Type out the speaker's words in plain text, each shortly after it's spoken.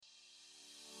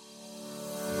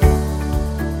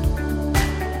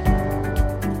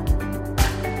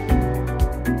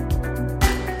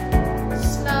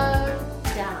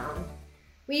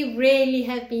really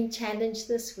have been challenged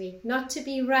this week not to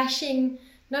be rushing,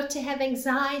 not to have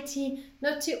anxiety,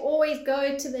 not to always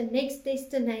go to the next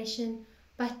destination,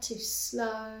 but to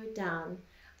slow down.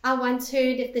 I once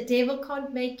heard, if the devil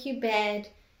can't make you bad,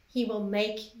 he will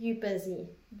make you busy.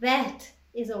 That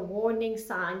is a warning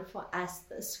sign for us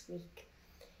this week.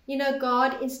 You know,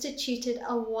 God instituted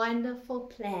a wonderful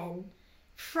plan.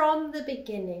 From the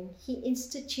beginning, he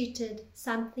instituted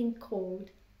something called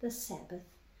the Sabbath.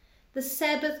 The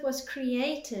Sabbath was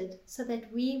created so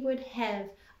that we would have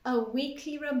a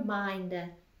weekly reminder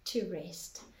to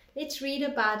rest. Let's read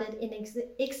about it in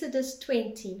Exodus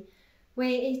 20, where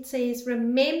it says,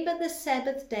 "Remember the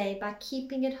Sabbath day by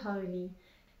keeping it holy.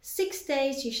 6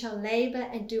 days you shall labor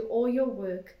and do all your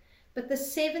work, but the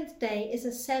seventh day is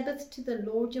a Sabbath to the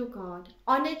Lord your God.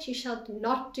 On it you shall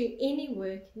not do any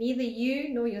work, neither you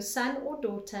nor your son or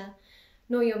daughter,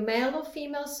 nor your male or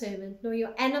female servant, nor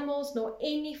your animals, nor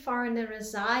any foreigner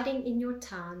residing in your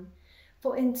town.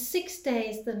 For in 6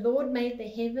 days the Lord made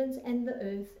the heavens and the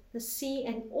earth, the sea,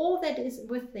 and all that is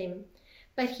with them.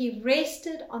 But he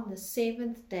rested on the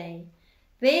seventh day.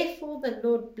 Therefore the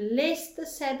Lord blessed the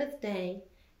Sabbath day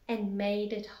and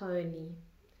made it holy."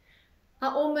 I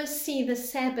almost see the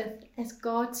Sabbath as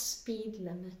God's speed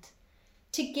limit,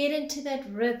 to get into that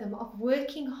rhythm of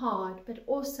working hard, but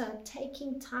also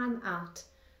taking time out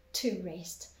to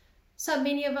rest. So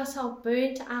many of us are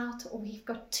burnt out, or we've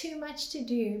got too much to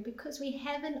do because we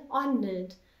haven't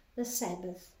honored the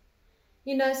Sabbath.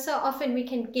 You know, so often we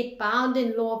can get bound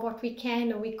in law of what we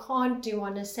can or we can't do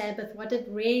on a Sabbath, what it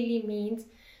really means.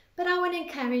 But I want to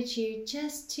encourage you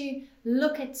just to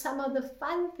look at some of the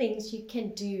fun things you can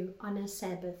do on a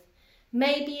Sabbath.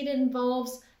 Maybe it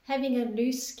involves having a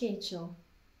loose schedule.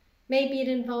 Maybe it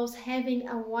involves having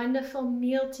a wonderful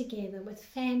meal together with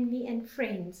family and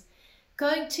friends.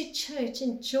 Going to church,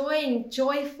 enjoying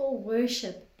joyful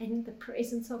worship and the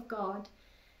presence of God.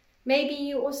 Maybe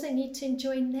you also need to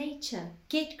enjoy nature.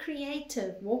 Get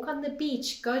creative. Walk on the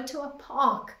beach. Go to a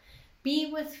park.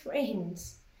 Be with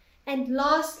friends. And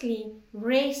lastly,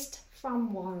 rest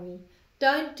from worry.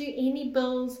 Don't do any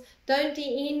bills. Don't do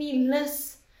any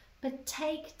lists. But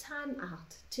take time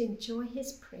out to enjoy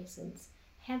his presence.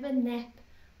 Have a nap.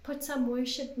 Put some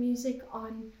worship music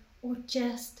on. Or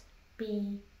just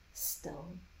be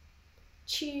still.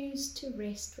 Choose to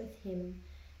rest with him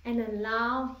and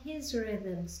allow his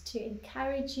rhythms to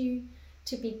encourage you,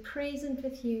 to be present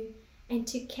with you, and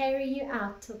to carry you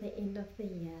out till the end of the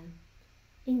year.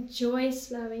 Enjoy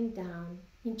slowing down.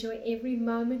 Enjoy every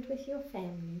moment with your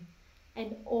family.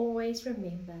 And always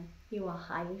remember, you are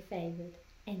highly favored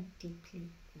and deeply